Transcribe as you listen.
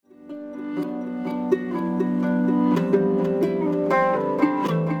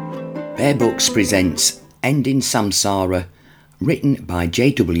Bear Books presents Ending Samsara, written by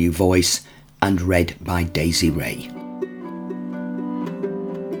J.W. Voice and read by Daisy Ray.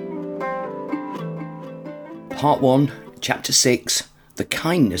 Part 1, Chapter 6, The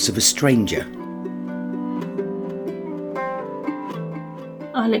Kindness of a Stranger.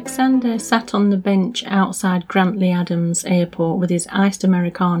 Alexander sat on the bench outside Grantley Adams Airport with his iced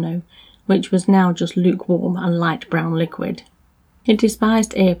Americano, which was now just lukewarm and light brown liquid. He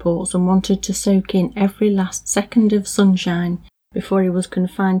despised airports and wanted to soak in every last second of sunshine before he was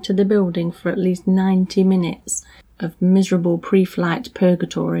confined to the building for at least 90 minutes of miserable pre-flight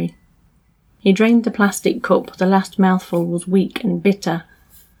purgatory. He drained the plastic cup. The last mouthful was weak and bitter.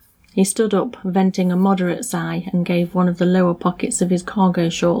 He stood up, venting a moderate sigh, and gave one of the lower pockets of his cargo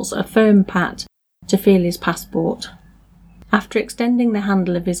shorts a firm pat to feel his passport. After extending the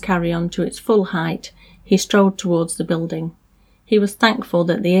handle of his carry-on to its full height, he strolled towards the building. He was thankful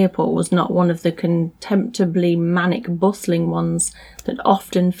that the airport was not one of the contemptibly manic, bustling ones that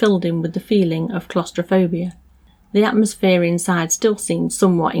often filled him with the feeling of claustrophobia. The atmosphere inside still seemed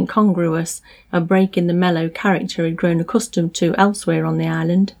somewhat incongruous, a break in the mellow character he'd grown accustomed to elsewhere on the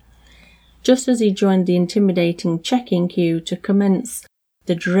island. Just as he joined the intimidating check-in queue to commence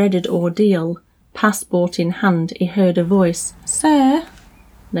the dreaded ordeal, passport in hand, he heard a voice. "Sir!"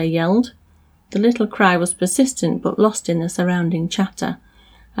 they yelled. The little cry was persistent but lost in the surrounding chatter.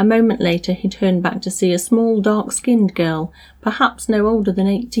 A moment later he turned back to see a small, dark-skinned girl, perhaps no older than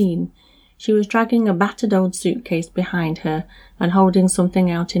 18. She was dragging a battered old suitcase behind her and holding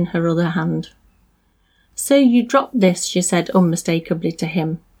something out in her other hand. "So you dropped this," she said unmistakably to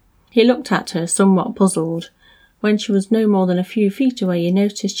him. He looked at her, somewhat puzzled. When she was no more than a few feet away, he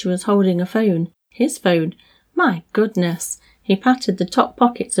noticed she was holding a phone. His phone. My goodness! He patted the top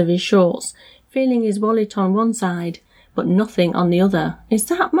pockets of his shorts, feeling his wallet on one side, but nothing on the other. "Is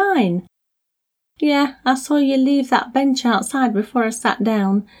that mine?" "Yeah, I saw you leave that bench outside before I sat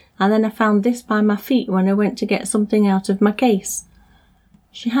down, and then I found this by my feet when I went to get something out of my case."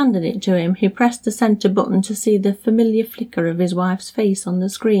 She handed it to him. He pressed the centre button to see the familiar flicker of his wife's face on the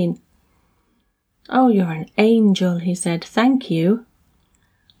screen. "Oh, you're an angel," he said. "Thank you."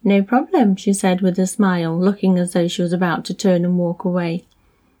 "No problem," she said with a smile, looking as though she was about to turn and walk away.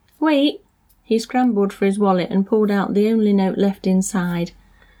 "Wait." He scrambled for his wallet and pulled out the only note left inside,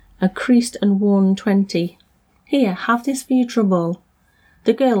 a creased and worn 20. "Here, have this for your trouble."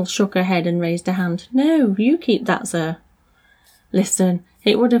 The girl shook her head and raised a hand. "No, you keep that, sir." "Listen,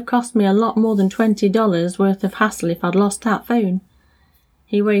 it would have cost me a lot more than $20 worth of hassle if I'd lost that phone."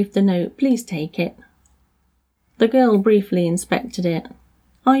 He waved the note. "Please take it." The girl briefly inspected it.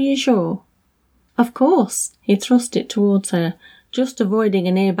 "Are you sure?" "Of course." He thrust it towards her. "Just avoiding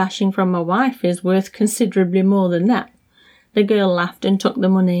an ear-bashing from my wife is worth considerably more than that." The girl laughed and took the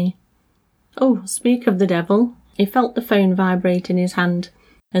money. "Oh, speak of the devil." He felt the phone vibrate in his hand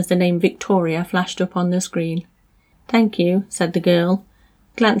as the name Victoria flashed up on the screen. "Thank you," said the girl.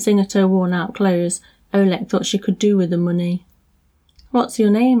 Glancing at her worn-out clothes, Oleg thought she could do with the money. "What's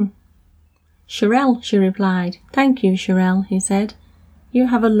your name?" "Sherelle," she replied. "Thank you, Sherelle," he said. "You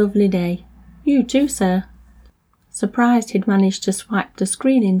have a lovely day." "You too, sir." Surprised he'd managed to swipe the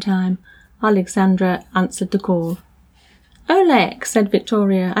screen in time, Alexandra answered the call. "Oleg," said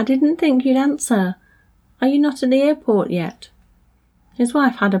Victoria, "I didn't think you'd answer. Are you not at the airport yet?" His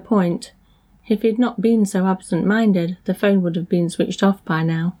wife had a point. If he'd not been so absent-minded, the phone would have been switched off by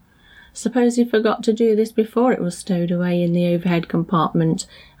now. Suppose he forgot to do this before it was stowed away in the overhead compartment,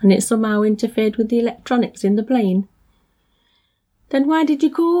 and it somehow interfered with the electronics in the plane? "Then why did you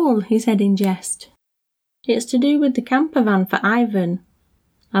call?" he said in jest. "It's to do with the camper van for Ivan.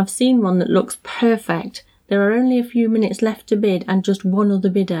 I've seen one that looks perfect. There are only a few minutes left to bid and just one other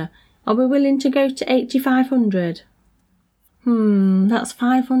bidder. Are we willing to go to 8,500? That's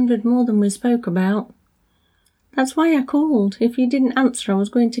 500 more than we spoke about." "That's why I called. If you didn't answer, I was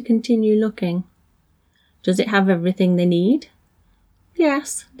going to continue looking." "Does it have everything they need?"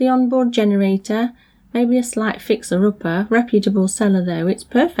 "Yes, the onboard generator, maybe a slight fixer-upper, reputable seller though. It's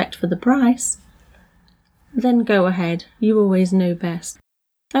perfect for the price." "Then go ahead. You always know best."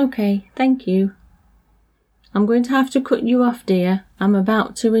 "Okay, thank you." "I'm going to have to cut you off, dear. I'm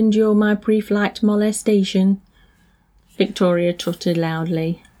about to endure my pre-flight molestation." Victoria tutted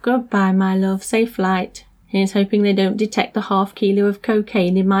loudly. "Goodbye, my love. Safe flight. Here's hoping they don't detect the half kilo of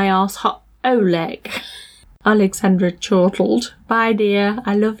cocaine in my arse hot Oleg." Alexandra chortled. "Bye, dear.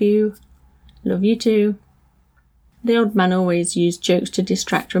 I love you." "Love you too." The old man always used jokes to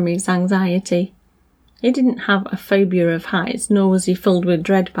distract from his anxiety. He didn't have a phobia of heights, nor was he filled with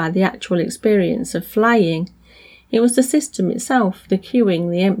dread by the actual experience of flying. It was the system itself, the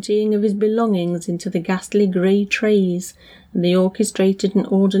queuing, the emptying of his belongings into the ghastly grey trays, and the orchestrated and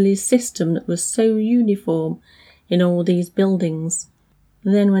orderly system that was so uniform in all these buildings.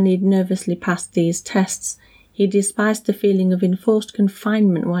 Then when he'd nervously passed these tests, he despised the feeling of enforced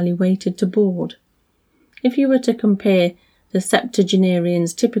confinement while he waited to board. If you were to compare the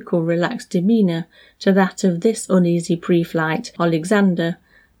septuagenarian's typical relaxed demeanour to that of this uneasy pre-flight Alexander,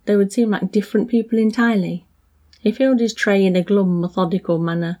 they would seem like different people entirely. He filled his tray in a glum, methodical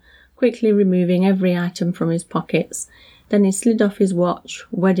manner, quickly removing every item from his pockets. Then he slid off his watch,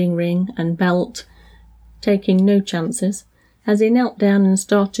 wedding ring and belt, taking no chances. As he knelt down and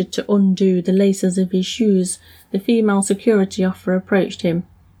started to undo the laces of his shoes, the female security officer approached him.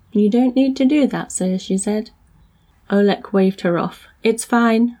 "You don't need to do that, sir," she said. Oleg waved her off. "It's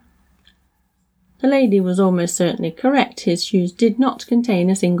fine." The lady was almost certainly correct. His shoes did not contain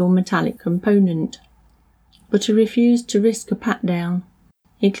a single metallic component. But he refused to risk a pat-down.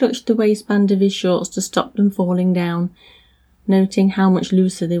 He clutched the waistband of his shorts to stop them falling down, noting how much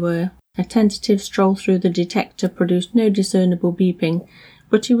looser they were. A tentative stroll through the detector produced no discernible beeping,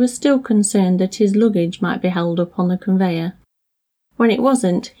 but he was still concerned that his luggage might be held up on the conveyor. When it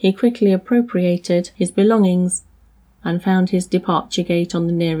wasn't, he quickly appropriated his belongings and found his departure gate on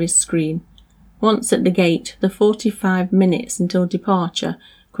the nearest screen. Once at the gate, the 45 minutes until departure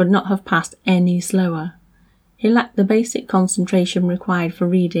could not have passed any slower. He lacked the basic concentration required for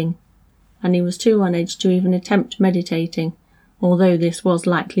reading, and he was too on edge to even attempt meditating, although this was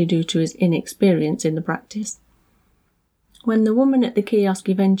likely due to his inexperience in the practice. When the woman at the kiosk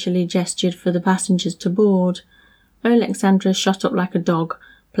eventually gestured for the passengers to board, Alexandra shot up like a dog,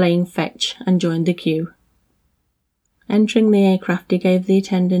 playing fetch, and joined the queue. Entering the aircraft, he gave the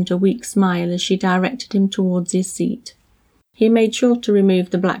attendant a weak smile as she directed him towards his seat. He made sure to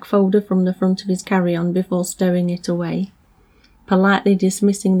remove the black folder from the front of his carry-on before stowing it away, politely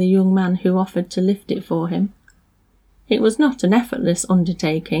dismissing the young man who offered to lift it for him. It was not an effortless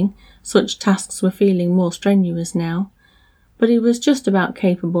undertaking, such tasks were feeling more strenuous now, but he was just about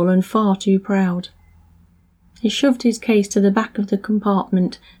capable and far too proud. He shoved his case to the back of the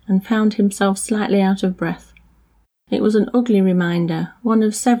compartment and found himself slightly out of breath. It was an ugly reminder, one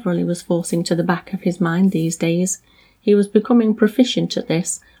of several he was forcing to the back of his mind these days. He was becoming proficient at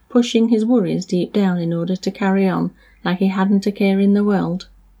this, pushing his worries deep down in order to carry on like he hadn't a care in the world.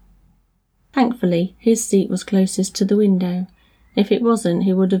 Thankfully, his seat was closest to the window. If it wasn't,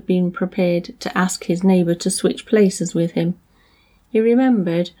 he would have been prepared to ask his neighbour to switch places with him. He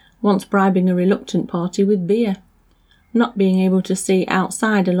remembered once bribing a reluctant party with beer. Not being able to see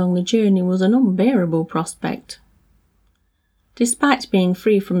outside along the journey was an unbearable prospect. Despite being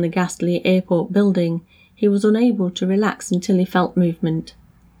free from the ghastly airport building, he was unable to relax until he felt movement.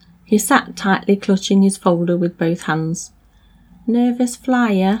 He sat tightly clutching his folder with both hands. "Nervous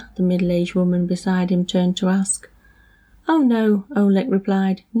flyer?" the middle-aged woman beside him turned to ask. "Oh no," Oleg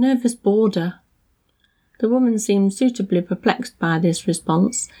replied. "Nervous boarder." The woman seemed suitably perplexed by this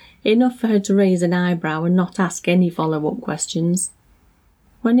response, enough for her to raise an eyebrow and not ask any follow-up questions.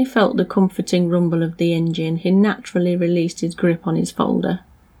 When he felt the comforting rumble of the engine, he naturally released his grip on his folder.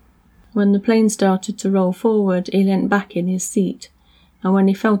 When the plane started to roll forward, he leant back in his seat, and when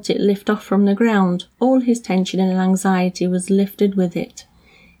he felt it lift off from the ground, all his tension and anxiety was lifted with it.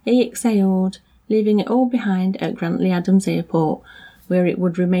 He exhaled, leaving it all behind at Grantley Adams Airport, where it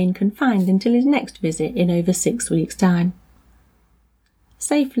would remain confined until his next visit in over 6 weeks' time.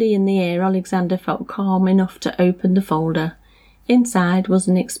 Safely in the air, Alexander felt calm enough to open the folder. Inside was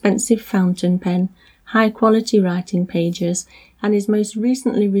an expensive fountain pen, high-quality writing pages, and his most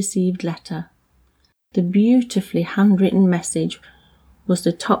recently received letter. The beautifully handwritten message was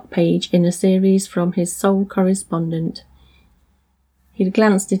the top page in a series from his sole correspondent. He'd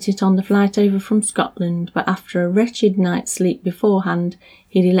glanced at it on the flight over from Scotland, but after a wretched night's sleep beforehand,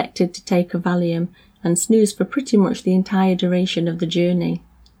 he'd elected to take a Valium and snooze for pretty much the entire duration of the journey.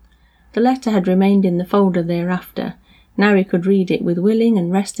 The letter had remained in the folder thereafter. Now he could read it with willing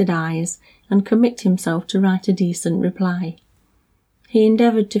and rested eyes and commit himself to write a decent reply. He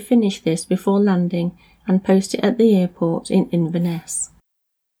endeavoured to finish this before landing and post it at the airport in Inverness.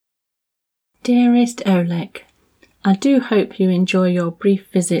 Dearest Oleg, I do hope you enjoy your brief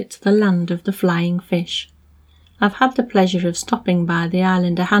visit to the land of the flying fish. I've had the pleasure of stopping by the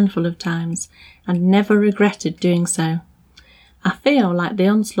island a handful of times and never regretted doing so. I feel like the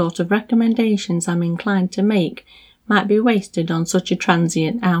onslaught of recommendations I'm inclined to make might be wasted on such a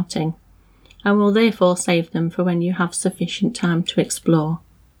transient outing. I will therefore save them for when you have sufficient time to explore,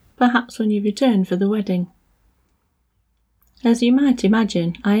 perhaps when you return for the wedding. As you might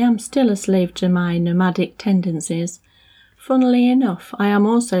imagine, I am still a slave to my nomadic tendencies. Funnily enough, I am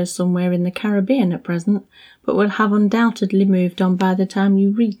also somewhere in the Caribbean at present, but will have undoubtedly moved on by the time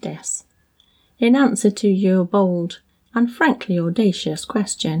you read this. In answer to your bold and frankly audacious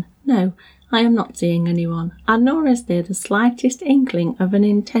question, no, I am not seeing anyone, and nor is there the slightest inkling of an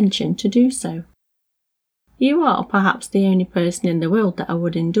intention to do so. You are perhaps the only person in the world that I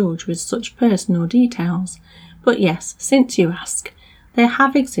would indulge with such personal details, but yes, since you ask, there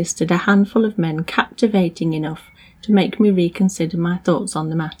have existed a handful of men captivating enough to make me reconsider my thoughts on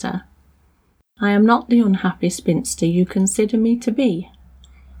the matter. I am not the unhappy spinster you consider me to be.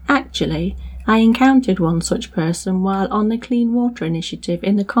 Actually, I encountered one such person while on the Clean Water Initiative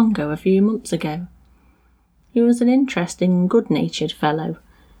in the Congo a few months ago. He was an interesting and good-natured fellow.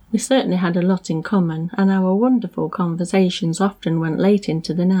 We certainly had a lot in common, and our wonderful conversations often went late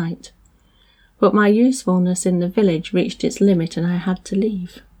into the night. But my usefulness in the village reached its limit and I had to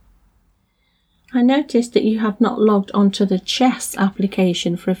leave. I noticed that you have not logged onto the chess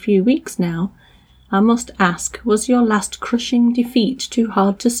application for a few weeks now. I must ask, was your last crushing defeat too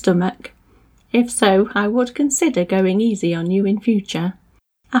hard to stomach? If so, I would consider going easy on you in future.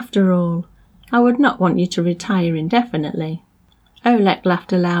 After all, I would not want you to retire indefinitely. Oleg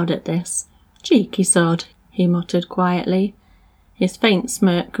laughed aloud at this. Cheeky sod, he muttered quietly. His faint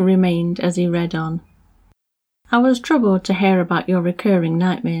smirk remained as he read on. I was troubled to hear about your recurring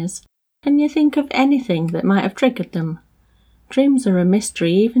nightmares. Can you think of anything that might have triggered them? Dreams are a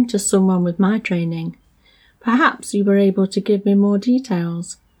mystery even to someone with my training. Perhaps you were able to give me more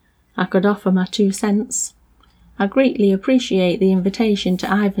details. I could offer my 2 cents. I greatly appreciate the invitation to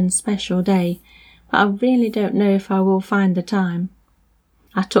Ivan's special day, but I really don't know if I will find the time.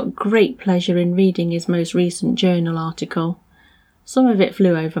 I took great pleasure in reading his most recent journal article. Some of it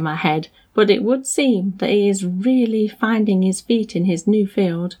flew over my head, but it would seem that he is really finding his feet in his new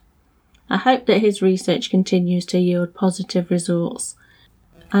field. I hope that his research continues to yield positive results.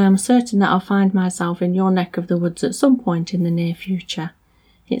 I am certain that I'll find myself in your neck of the woods at some point in the near future.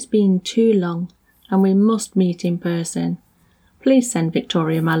 It's been too long, and we must meet in person. Please send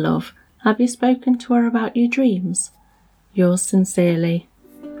Victoria my love. Have you spoken to her about your dreams? Yours sincerely,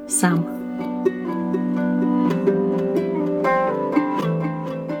 Sam.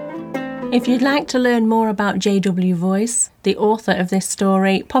 If you'd like to learn more about JW Voice, the author of this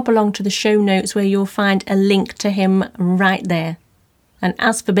story, pop along to the show notes where you'll find a link to him right there. And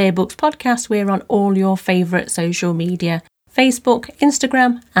as for Bear Books Podcast, we're on all your favourite social media, Facebook,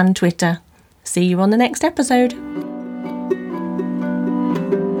 Instagram and Twitter. See you on the next episode.